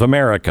States of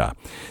America.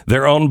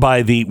 They're owned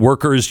by the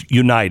Workers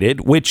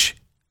United, which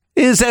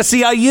is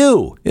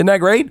SEIU. Isn't that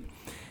great?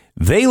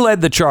 They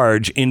led the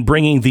charge in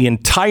bringing the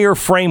entire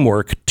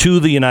framework to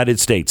the United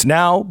States.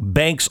 Now,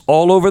 banks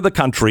all over the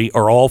country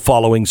are all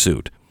following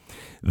suit.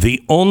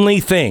 The only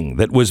thing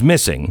that was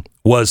missing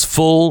was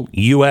full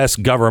U.S.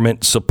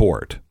 government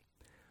support.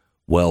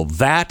 Well,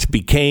 that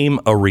became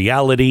a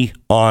reality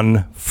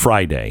on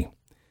Friday.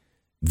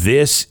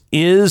 This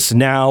is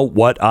now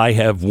what I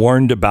have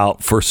warned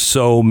about for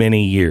so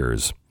many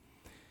years.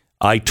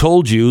 I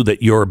told you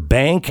that your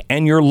bank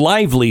and your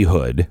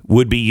livelihood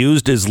would be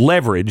used as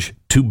leverage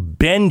to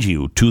bend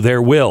you to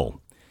their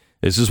will.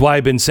 This is why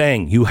I've been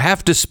saying you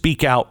have to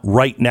speak out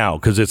right now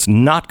because it's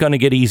not going to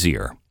get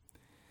easier.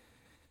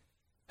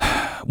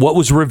 What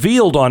was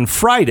revealed on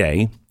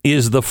Friday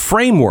is the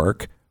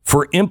framework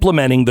for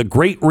implementing the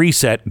Great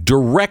Reset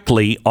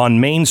directly on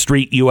Main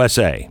Street,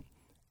 USA.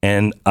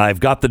 And I've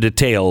got the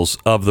details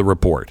of the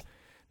report.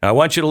 Now, I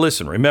want you to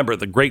listen. Remember,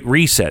 the Great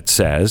Reset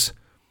says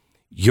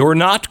you're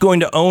not going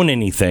to own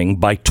anything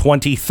by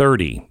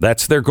 2030.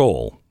 That's their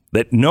goal.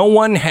 That no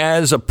one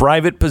has a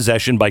private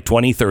possession by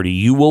 2030.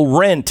 You will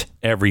rent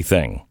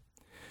everything.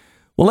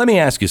 Well, let me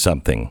ask you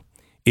something.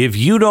 If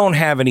you don't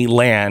have any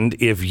land,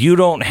 if you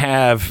don't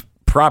have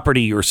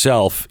property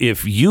yourself,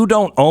 if you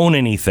don't own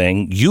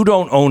anything, you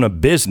don't own a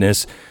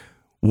business,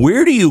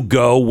 where do you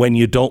go when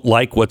you don't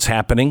like what's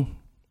happening?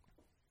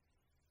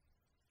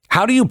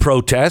 How do you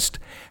protest?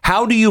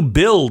 How do you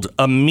build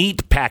a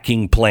meat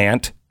packing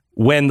plant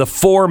when the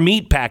 4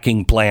 meat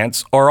packing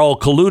plants are all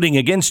colluding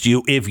against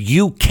you if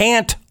you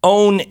can't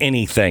own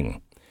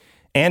anything?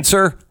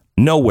 Answer,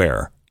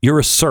 nowhere. You're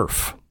a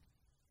serf.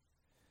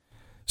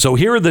 So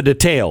here are the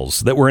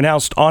details that were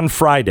announced on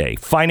Friday.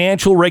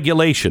 Financial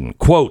regulation,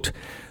 quote,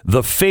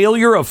 the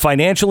failure of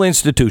financial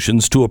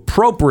institutions to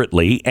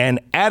appropriately and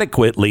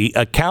adequately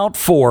account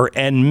for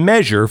and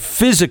measure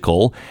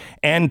physical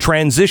and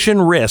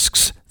transition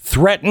risks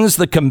threatens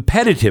the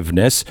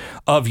competitiveness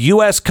of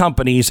U.S.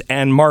 companies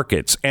and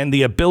markets and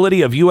the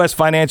ability of U.S.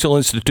 financial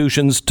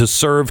institutions to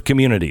serve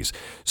communities.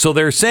 So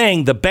they're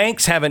saying the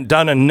banks haven't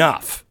done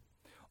enough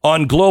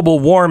on global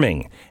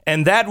warming,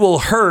 and that will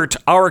hurt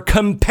our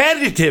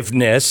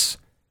competitiveness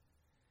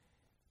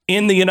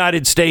in the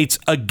United States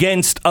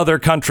against other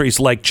countries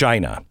like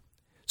China.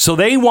 So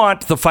they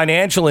want the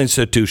financial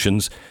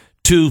institutions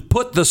to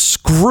put the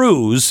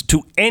screws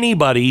to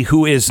anybody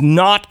who is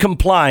not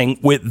complying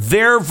with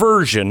their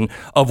version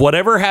of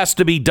whatever has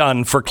to be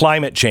done for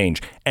climate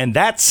change. And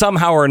that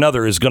somehow or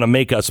another is going to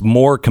make us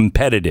more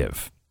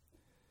competitive.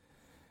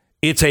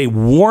 It's a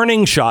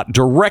warning shot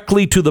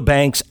directly to the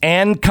banks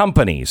and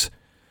companies.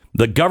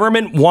 The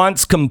government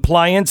wants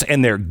compliance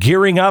and they're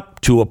gearing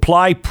up to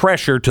apply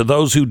pressure to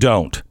those who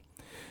don't.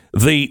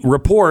 The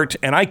report,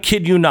 and I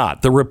kid you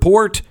not, the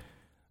report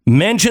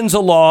mentions a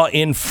law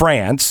in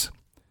France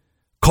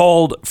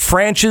called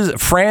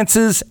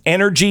France's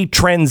Energy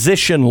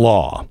Transition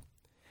Law.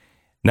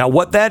 Now,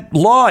 what that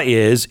law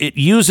is, it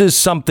uses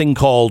something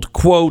called,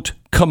 quote,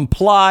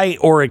 comply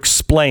or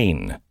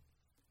explain.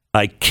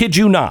 I kid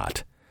you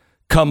not.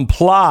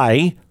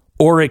 Comply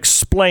or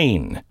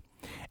explain.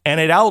 And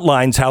it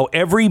outlines how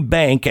every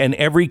bank and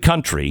every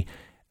company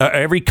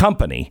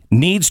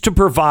needs to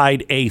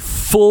provide a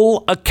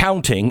full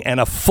accounting and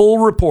a full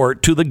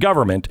report to the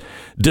government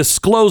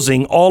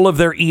disclosing all of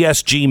their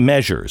ESG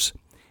measures.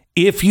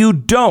 If you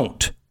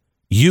don't,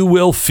 you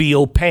will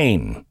feel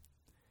pain.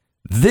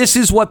 This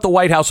is what the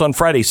White House on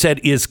Friday said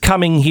is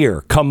coming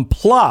here.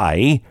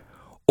 Comply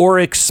or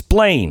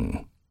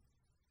explain.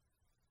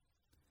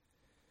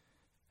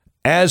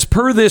 As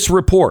per this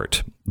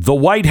report, the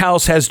White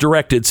House has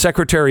directed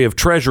Secretary of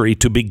Treasury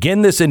to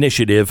begin this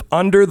initiative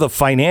under the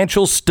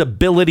Financial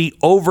Stability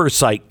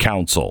Oversight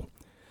Council.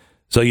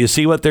 So you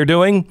see what they're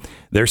doing?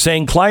 They're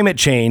saying climate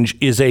change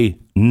is a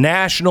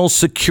national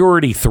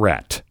security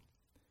threat.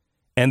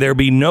 And there'll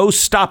be no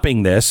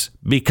stopping this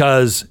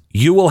because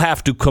you will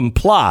have to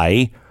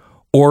comply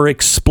or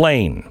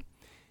explain.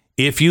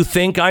 If you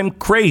think I'm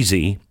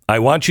crazy, I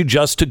want you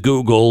just to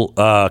Google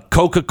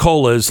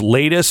Coca-Cola's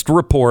latest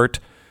report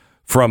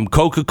from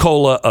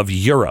Coca-Cola of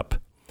Europe.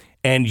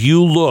 And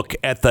you look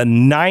at the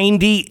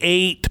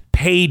 98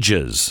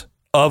 pages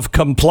of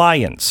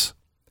compliance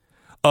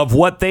of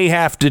what they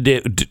have to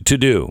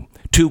do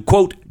to,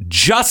 quote,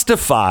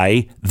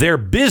 justify their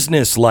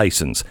business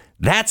license.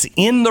 That's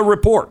in the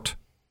report.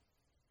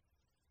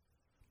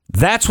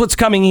 That's what's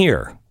coming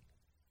here.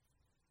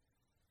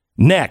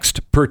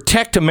 Next,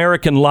 protect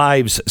American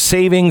lives,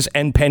 savings,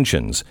 and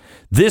pensions.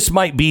 This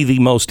might be the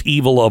most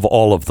evil of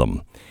all of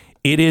them.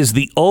 It is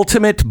the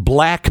ultimate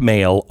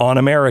blackmail on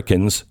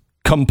Americans.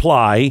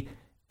 Comply,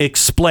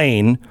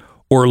 explain,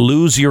 or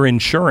lose your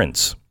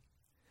insurance.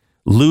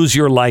 Lose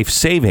your life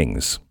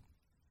savings.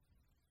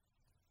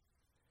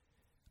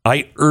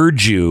 I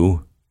urge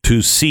you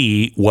to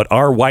see what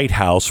our White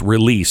House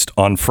released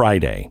on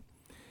Friday.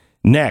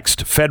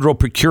 Next, federal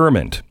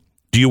procurement.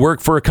 Do you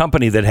work for a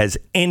company that has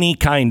any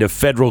kind of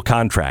federal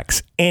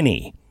contracts?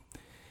 Any?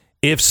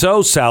 If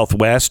so,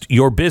 Southwest,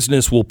 your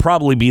business will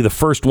probably be the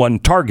first one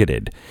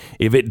targeted.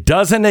 If it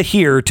doesn't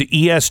adhere to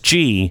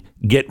ESG,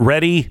 get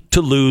ready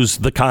to lose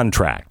the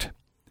contract.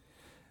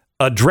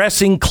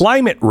 Addressing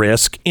climate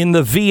risk in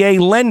the VA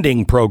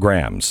lending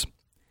programs.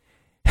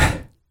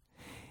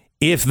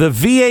 If the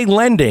VA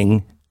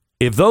lending,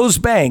 if those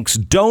banks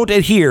don't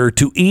adhere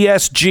to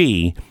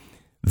ESG,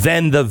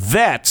 then the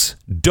vets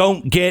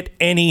don't get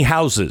any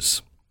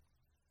houses.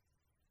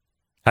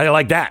 How do you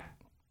like that?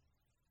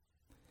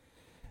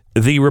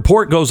 The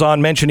report goes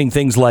on mentioning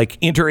things like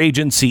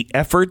interagency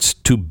efforts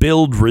to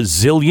build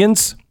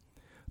resilience.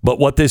 But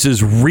what this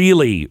is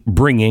really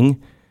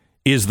bringing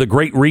is the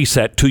Great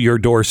Reset to your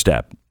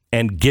doorstep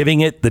and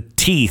giving it the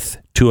teeth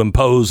to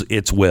impose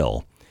its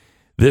will.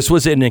 This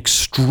was an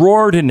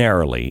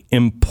extraordinarily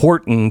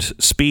important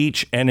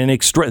speech and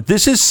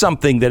this is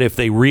something that if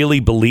they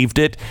really believed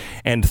it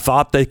and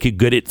thought they could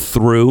get it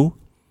through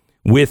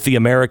with the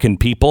American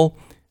people,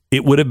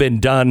 it would have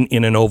been done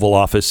in an Oval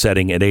Office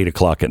setting at 8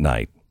 o'clock at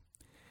night.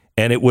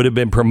 And it would have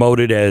been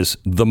promoted as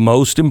the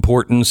most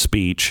important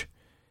speech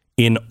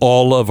in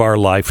all of our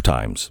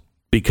lifetimes,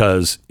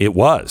 because it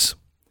was.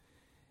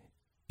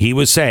 He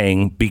was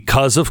saying,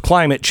 because of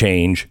climate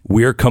change,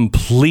 we're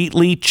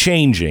completely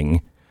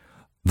changing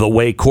the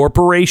way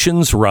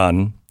corporations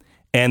run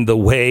and the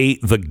way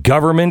the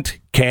government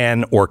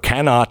can or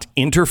cannot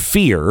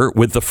interfere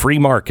with the free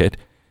market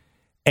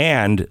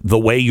and the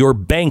way your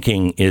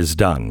banking is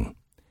done.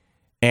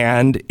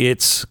 And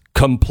it's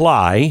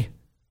comply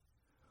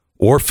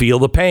or feel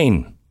the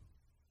pain.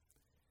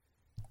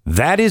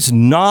 That is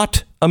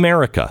not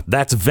America.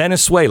 That's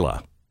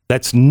Venezuela.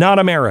 That's not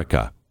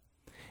America.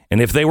 And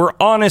if they were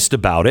honest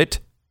about it,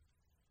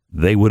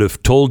 they would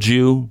have told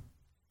you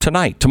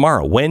tonight,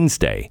 tomorrow,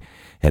 Wednesday,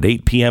 at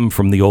 8 p.m.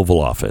 from the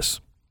Oval Office.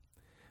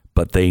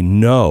 But they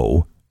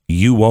know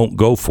you won't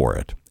go for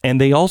it. And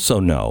they also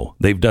know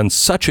they've done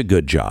such a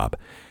good job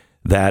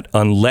that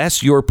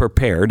unless you're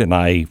prepared, and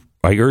I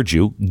urge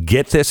you,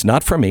 get this,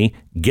 not from me,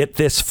 get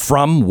this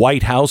from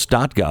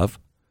whitehouse.gov.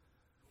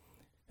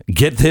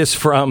 Get this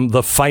from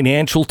the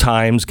Financial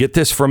Times. Get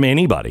this from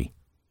anybody.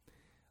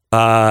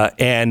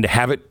 And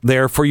have it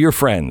there for your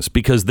friends,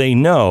 because they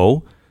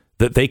know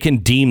that they can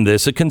deem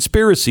this a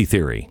conspiracy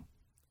theory.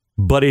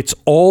 But it's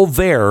all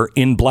there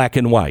in black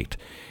and white.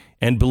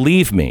 And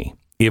believe me,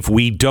 if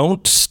we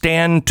don't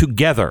stand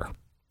together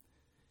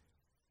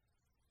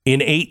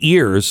in 8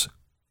 years,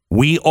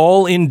 we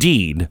all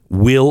indeed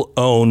will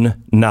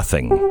own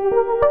nothing.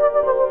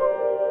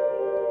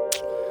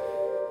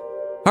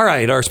 All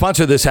right, our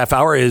sponsor this half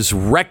hour is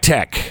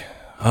RecTech.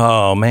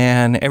 Oh,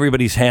 man,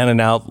 everybody's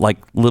handing out like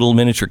little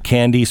miniature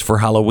candies for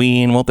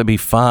Halloween. Won't that be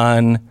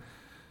fun?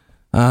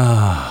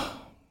 I'm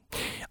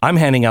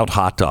handing out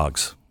hot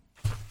dogs.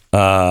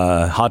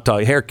 Hot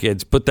dog. Here,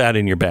 kids, put that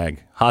in your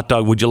bag. Hot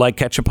dog. Would you like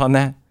ketchup on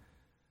that?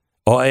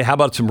 Oh, hey, how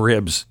about some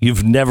ribs?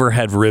 You've never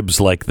had ribs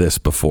like this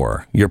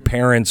before. Your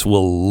parents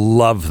will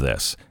love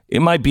this.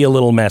 It might be a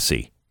little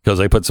messy because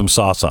I put some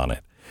sauce on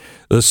it.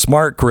 The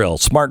Smart Grill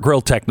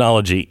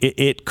technology,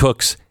 it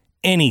cooks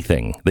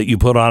anything that you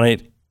put on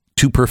it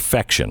to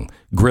perfection.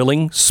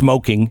 Grilling,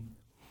 smoking,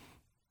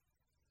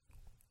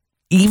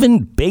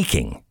 even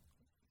baking.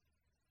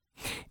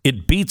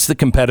 It beats the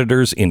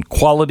competitors in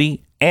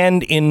quality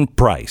and in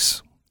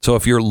price. So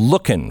if you're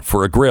looking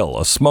for a grill,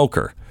 a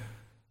smoker,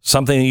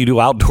 something that you do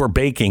outdoor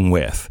baking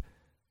with,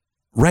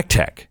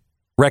 RecTech.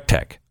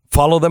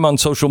 Follow them on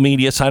social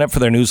media, sign up for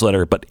their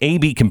newsletter, but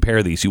A/B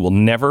compare these. You will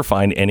never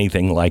find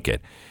anything like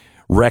it.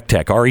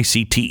 RecTech,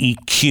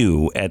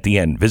 RecTeq at the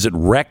end. Visit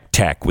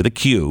RecTech with a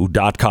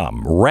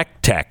Q.com.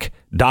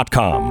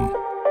 RecTech.com.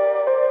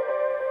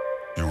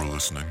 You are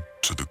listening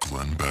to the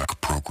Glenn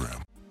Beck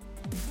Program.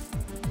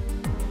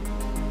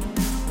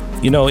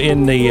 You know,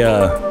 in the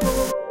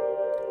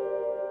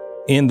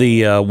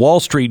Wall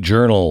Street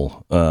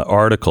Journal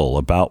article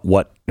about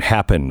what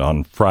happened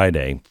on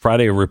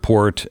Friday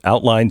report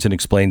outlines and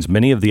explains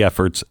many of the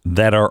efforts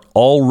that are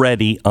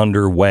already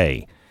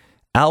underway.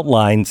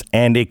 Outlines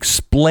and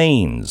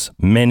explains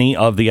many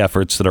of the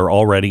efforts that are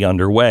already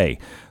underway.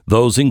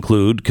 Those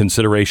include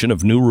consideration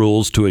of new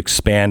rules to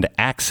expand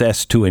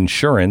access to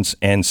insurance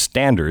and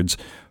standards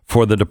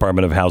for the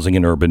Department of Housing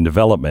and Urban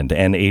Development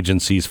and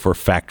agencies for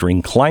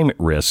factoring climate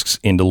risks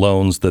into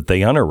loans that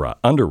they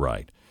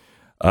underwrite.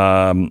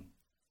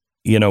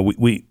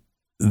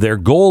 Their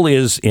goal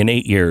is in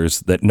 8 years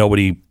that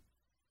nobody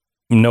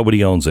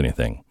owns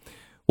anything.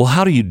 Well,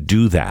 how do you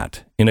do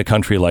that in a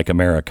country like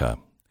America?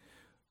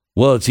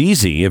 Well, it's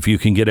easy if you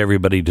can get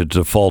everybody to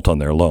default on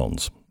their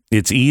loans.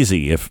 It's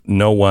easy if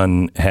no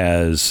one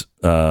has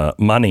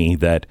money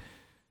that,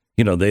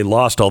 they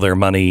lost all their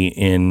money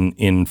in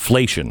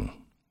inflation.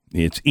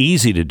 It's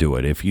easy to do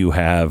it if you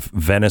have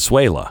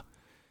Venezuela.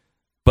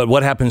 But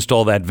what happens to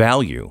all that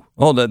value?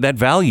 Oh, that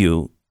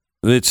value,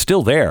 it's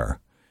still there.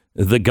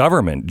 The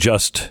government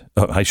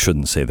I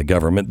shouldn't say the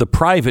government, the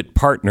private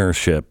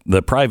partnership,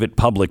 the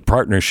private-public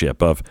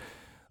partnership of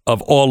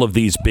all of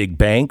these big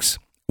banks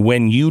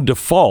when you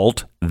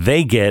default,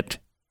 they get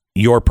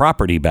your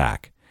property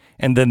back.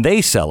 And then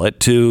they sell it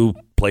to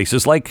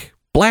places like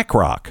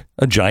BlackRock,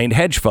 a giant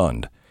hedge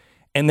fund.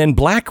 And then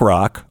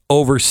BlackRock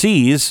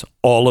oversees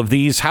all of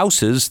these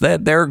houses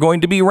that they're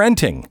going to be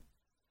renting.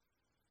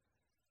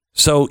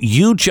 So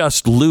you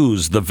just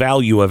lose the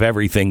value of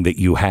everything that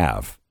you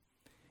have.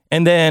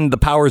 And then the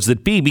powers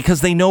that be,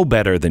 because they know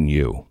better than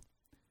you,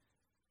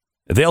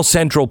 they'll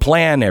central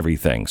plan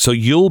everything. So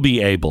you'll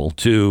be able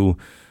to,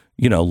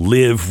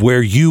 live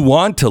where you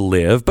want to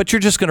live, but you're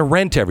just going to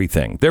rent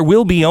everything. There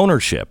will be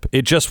ownership.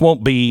 It just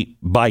won't be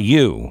by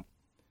you.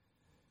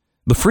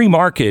 The free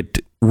market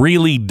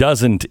really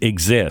doesn't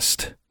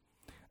exist.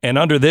 And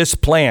under this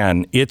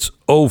plan, it's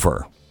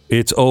over.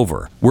 It's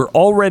over. We're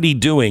already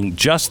doing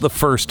just the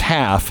first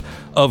half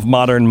of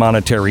modern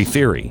monetary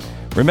theory.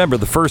 Remember,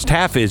 the first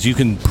half is you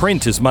can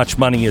print as much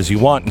money as you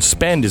want and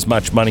spend as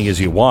much money as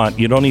you want.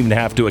 You don't even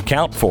have to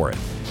account for it.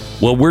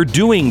 Well, we're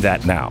doing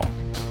that now.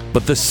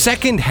 But the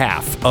second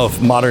half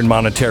of modern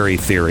monetary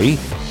theory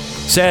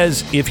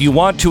says if you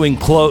want to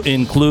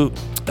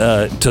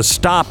to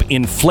stop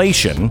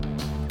inflation,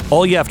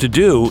 all you have to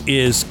do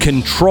is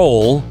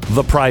control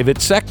the private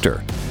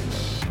sector.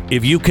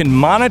 If you can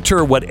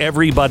monitor what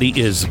everybody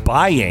is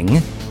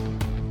buying,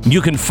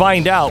 you can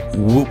find out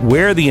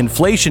where the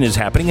inflation is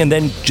happening and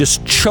then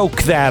just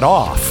choke that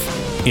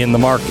off in the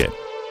market.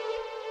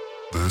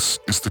 This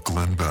is the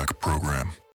Glenn Beck Program.